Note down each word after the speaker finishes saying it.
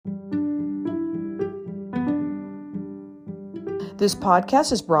This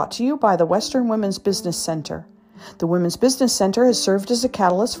podcast is brought to you by the Western Women's Business Center. The Women's Business Center has served as a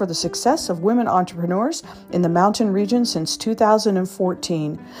catalyst for the success of women entrepreneurs in the mountain region since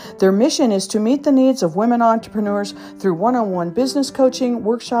 2014. Their mission is to meet the needs of women entrepreneurs through one-on-one business coaching,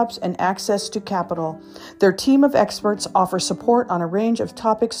 workshops, and access to capital. Their team of experts offers support on a range of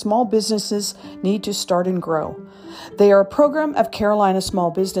topics small businesses need to start and grow. They are a program of Carolina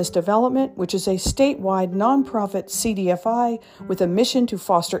Small Business Development, which is a statewide nonprofit CDFI with a mission to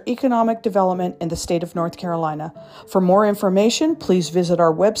foster economic development in the state of North Carolina. For more information, please visit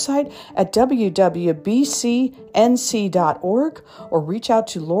our website at www.bcnc.org or reach out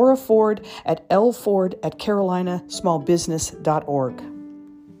to Laura Ford at lford@carolinasmallbusiness.org.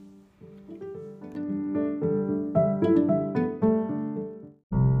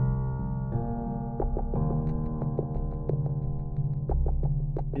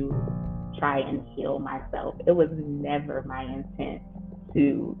 Try and heal myself. It was never my intent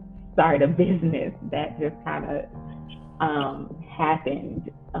to start a business. That just kind of happened.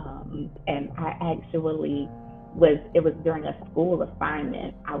 And I actually it was during a school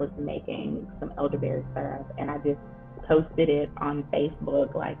assignment. I was making some elderberry syrup and I just posted it on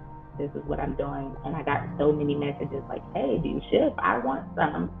Facebook, like, this is what I'm doing. And I got so many messages like, hey, do you ship? I want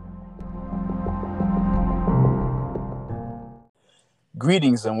some.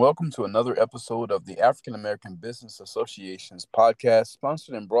 Greetings and welcome to another episode of the African American Business Association's podcast,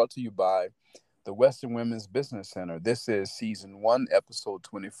 sponsored and brought to you by the Western Women's Business Center. This is Season 1, Episode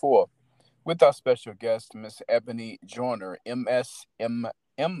 24, with our special guest, Ms. Ebony Joyner, MS,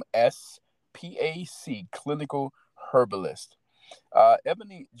 PAC, Clinical Herbalist.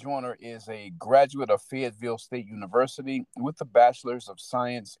 Ebony Joyner is a graduate of Fayetteville State University with a Bachelor's of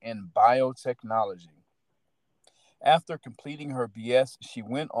Science in Biotechnology. After completing her BS, she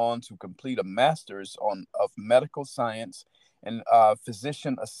went on to complete a Master's of Medical Science and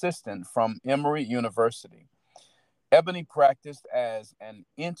Physician Assistant from Emory University. Ebony practiced as an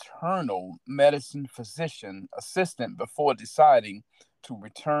internal medicine physician assistant before deciding to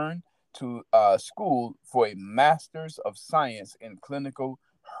return to school for a Master's of Science in Clinical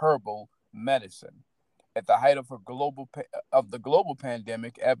Herbal Medicine. At the height of the global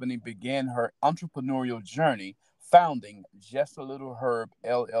pandemic, Ebony began her entrepreneurial journey founding Just a Little Herb,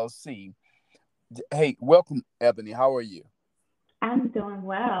 LLC. Hey, welcome, Ebony. How are you? I'm doing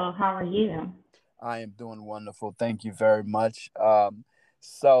well. How are you? I am doing wonderful. Thank you very much.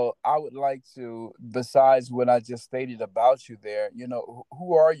 So I would like to, besides what I just stated about you there,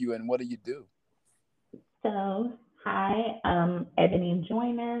 who are you and what do you do? So, hi, Ebony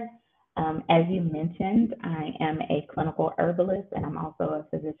Joyner. As you mentioned, I am a clinical herbalist and I'm also a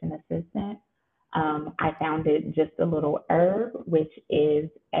physician assistant. I founded Just a Little Herb, which is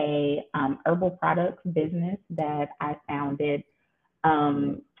a herbal products business that I founded,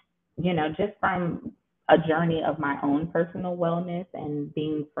 just from a journey of my own personal wellness and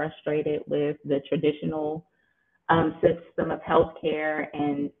being frustrated with the traditional system of healthcare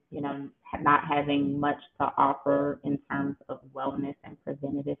and, not having much to offer in terms of wellness and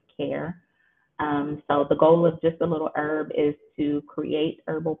preventative care. So the goal of Just a Little Herb is to create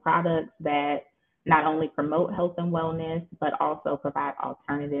herbal products that not only promote health and wellness, but also provide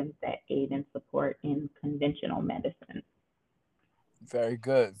alternatives that aid and support in conventional medicine. Very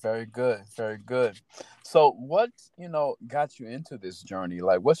good, very good, very good. So what, got you into this journey?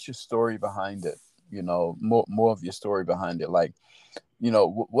 Like, what's your story behind it? More of your story behind it. Like,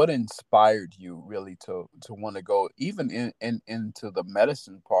 what inspired you really to want to go even into the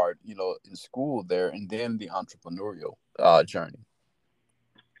medicine part, in school there, and then the entrepreneurial journey?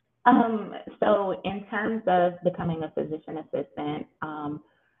 So in terms of becoming a physician assistant,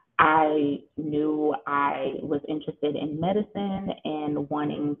 I knew I was interested in medicine and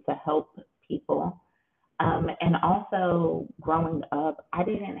wanting to help people. And also growing up, I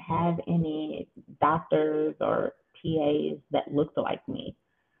didn't have any doctors or PAs that looked like me.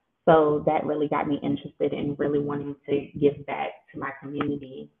 So that really got me interested in really wanting to give back to my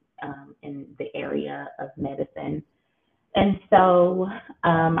community in the area of medicine. And so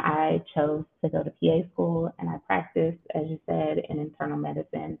I chose to go to PA school and I practiced, as you said, in internal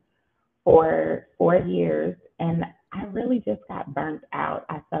medicine for 4 years. And I really just got burnt out.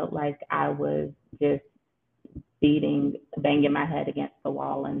 I felt like I was just banging my head against the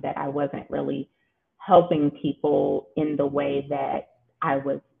wall and that I wasn't really helping people in the way that I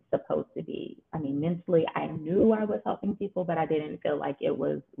was supposed to be. I mean, mentally, I knew I was helping people, but I didn't feel like it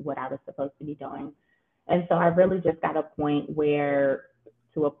was what I was supposed to be doing. And so I really just got to a point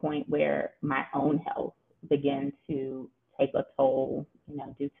where my own health began to take a toll,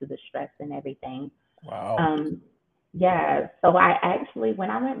 due to the stress and everything. Wow. Yeah, so I actually, when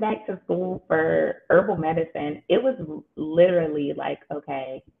I went back to school for herbal medicine, it was literally like,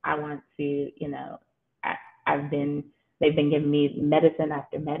 okay, I want to, I, I've been, they've been giving me medicine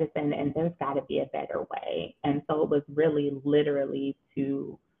after medicine, and there's got to be a better way. And so it was really literally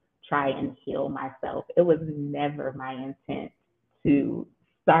to try and heal myself. It was never my intent to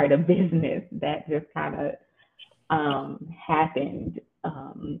start a business. That just kind of happened.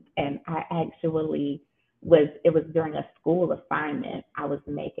 And I actually it was during a school assignment. I was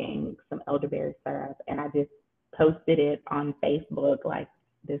making some elderberry syrup and I just posted it on Facebook, like,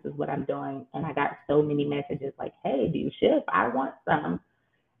 this is what I'm doing. And I got so many messages like, hey, do you ship? I want some.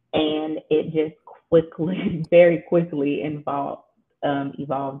 And it just quickly, very quickly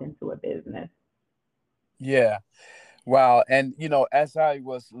evolved into a business. Yeah. Wow. And, as I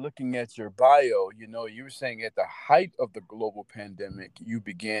was looking at your bio, you were saying at the height of the global pandemic, you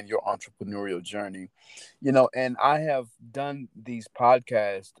began your entrepreneurial journey, and I have done these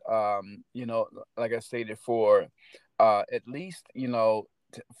podcasts, like I stated, for at least,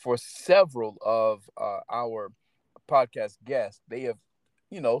 for several of our podcast guests. They have,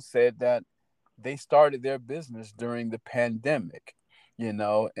 said that they started their business during the pandemic,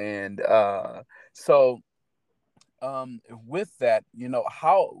 and so with that,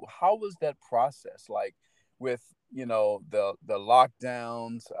 how was that process like, with the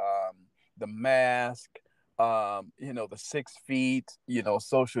lockdowns, the mask, the 6 feet,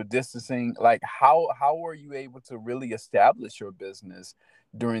 social distancing, like how were you able to really establish your business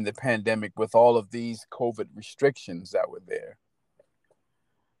during the pandemic with all of these COVID restrictions that were there?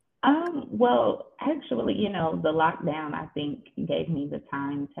 Well, actually, the lockdown, I think, gave me the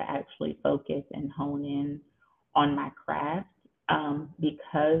time to actually focus and hone in on my craft,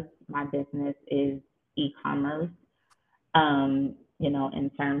 because my business is e-commerce. In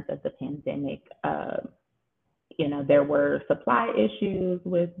terms of the pandemic, there were supply issues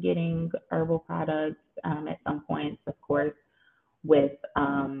with getting herbal products, at some points, of course, with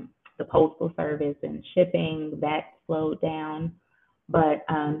the postal service and shipping that slowed down. But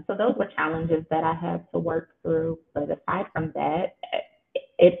so those were challenges that I had to work through. But aside from that,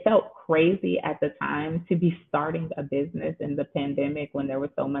 it felt crazy at the time to be starting a business in the pandemic when there was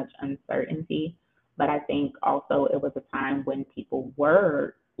so much uncertainty. But I think also it was a time when people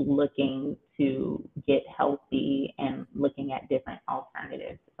were looking to get healthy and looking at different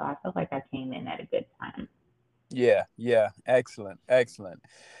alternatives. So I felt like I came in at a good time. Yeah, yeah, excellent, excellent.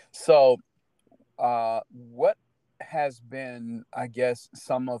 So what has been, I guess,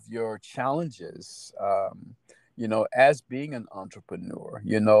 some of your challenges, as being an entrepreneur,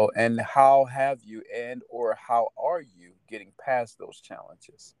 and how have you, and or how are you getting past those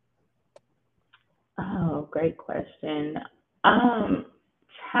challenges? Oh, great question. Um,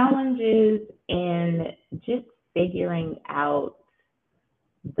 Challenges in just figuring out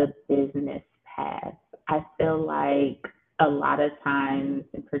the business path. I feel like a lot of times,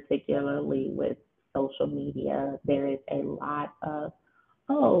 and particularly with social media, there is a lot of,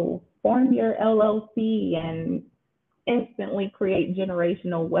 oh, form your LLC and instantly create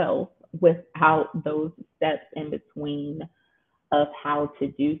generational wealth without those steps in between of how to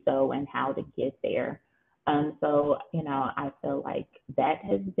do so and how to get there. So, I feel like that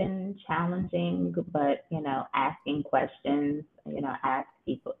has been challenging, but, asking questions,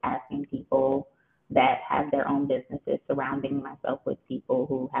 asking people that have their own businesses, surrounding myself with people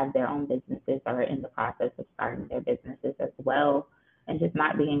who have their own businesses or are in the process of starting their businesses as well, and just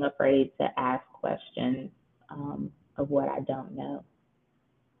not being afraid to ask questions, of what I don't know.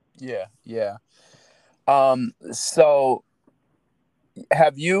 Yeah, yeah. So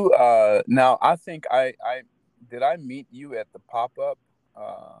have you now, I think I did I meet you at the pop-up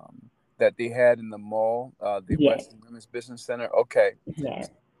that they had in the mall, the Yes, Western Women's Business Center? Okay. yes.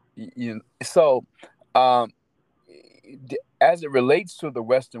 So um as it relates to the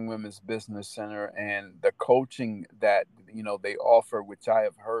Western Women's Business Center and the coaching that they offer, which I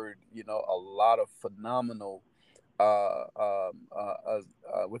have heard, a lot of phenomenal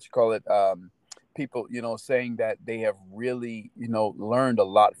what you call it, people, saying that they have really, learned a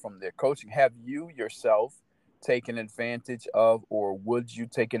lot from their coaching. Have you yourself taken advantage of, or would you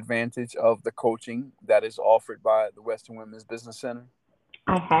take advantage of the coaching that is offered by the Western Women's Business Center?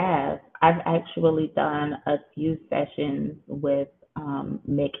 I have. I've actually done a few sessions with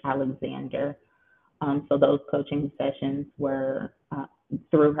Mick Alexander. So those coaching sessions were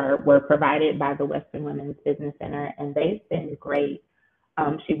through her, were provided by the Western Women's Business Center, and they've been great.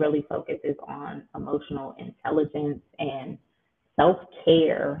 She really focuses on emotional intelligence and self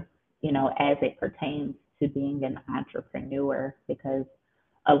care, as it pertains to being an entrepreneur, because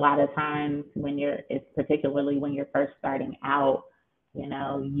a lot of times it's particularly when you're first starting out,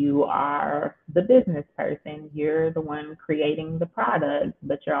 you are the business person. You're the one creating the product,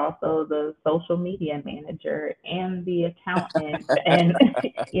 but you're also the social media manager and the accountant. And,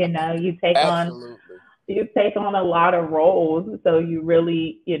 you take on Absolutely. you take on a lot of roles. So you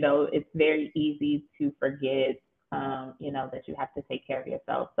really, it's very easy to forget, that you have to take care of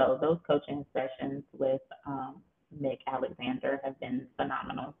yourself. So those coaching sessions with Mick Alexander have been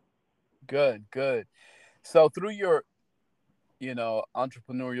phenomenal. Good, good. So through your,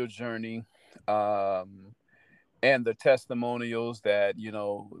 entrepreneurial journey, and the testimonials that,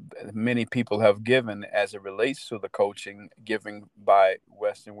 many people have given as it relates to the coaching given by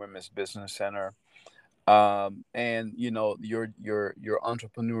Western Women's Business Center, and your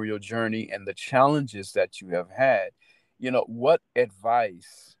entrepreneurial journey and the challenges that you have had, what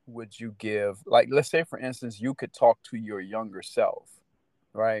advice would you give? Like, let's say, for instance, you could talk to your younger self,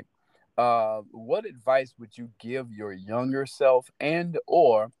 right? What advice would you give your younger self, and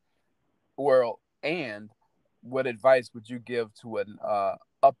what advice would you give to an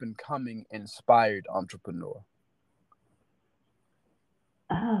up and coming inspired entrepreneur?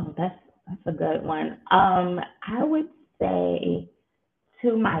 Oh, that's a good one. I would say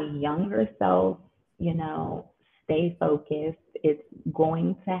to my younger self, stay focused. It's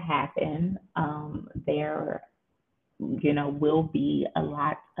going to happen. There, will be a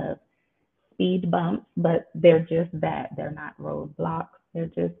lot of speed bumps, but they're just that. They're not roadblocks. They're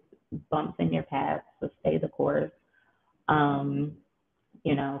just bumps in your path. So stay the course.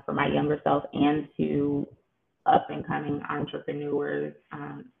 For my younger self and to up and coming entrepreneurs,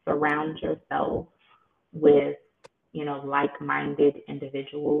 surround yourself with, like-minded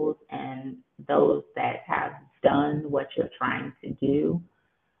individuals and those that have done what you're trying to do.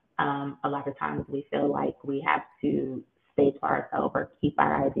 A lot of times we feel like we have to stay to ourselves or keep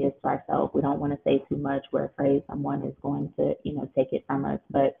our ideas to ourselves. We don't want to say too much. We're afraid someone is going to, take it from us.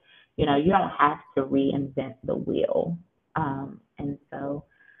 But, you don't have to reinvent the wheel. And so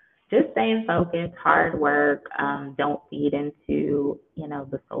just staying focused, hard work. Don't feed into,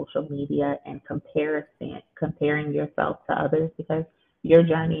 the social media and comparing yourself to others, because your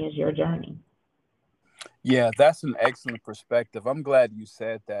journey is your journey. Yeah, that's an excellent perspective. I'm glad you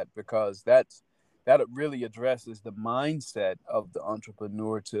said that, because that really addresses the mindset of the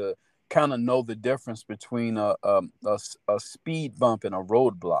entrepreneur to kind of know the difference between a speed bump and a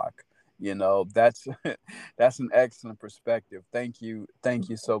roadblock. That's that's an excellent perspective. Thank you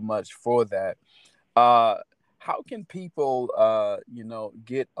so much for that. How can people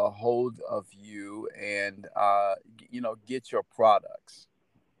get a hold of you and get your products?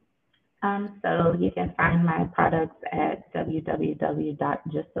 So you can find my products at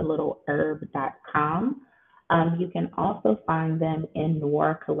www.justalittleherb.com. You can also find them in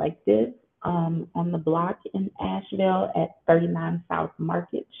Noir Collective on the block in Asheville at 39 South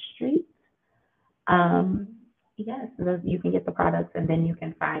Market Street. Yes, you can get the products, and then you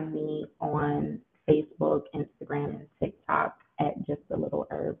can find me on Facebook, Instagram, and TikTok at Just a Little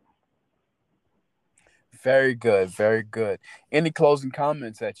Herb. Very good, very good. Any closing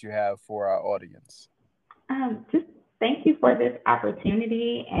comments that you have for our audience? Just thank you for this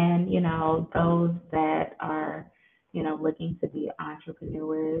opportunity, and those that are looking to be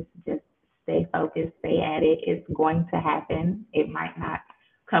entrepreneurs, just stay focused, stay at it. It's going to happen. It might not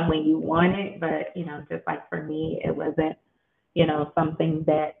come when you want it, but just like for me, it wasn't something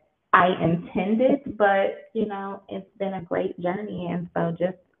that I intended, but it's been a great journey, and so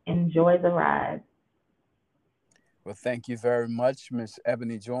just enjoy the ride. Well, thank you very much, Miss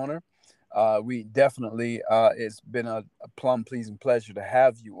Ebony Joyner. We definitely, it's been a plum pleasing pleasure to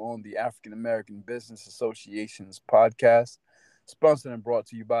have you on the African American Business Association's podcast, sponsored and brought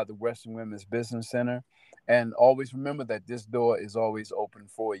to you by the Western Women's Business Center. And always remember that this door is always open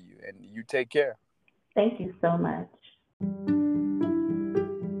for you. And you take care. Thank you so much.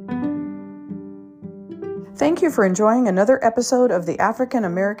 Thank you for enjoying another episode of the African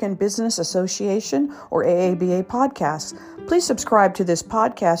American Business Association, or AABA podcast. Please subscribe to this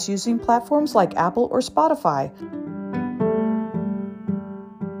podcast using platforms like Apple or Spotify.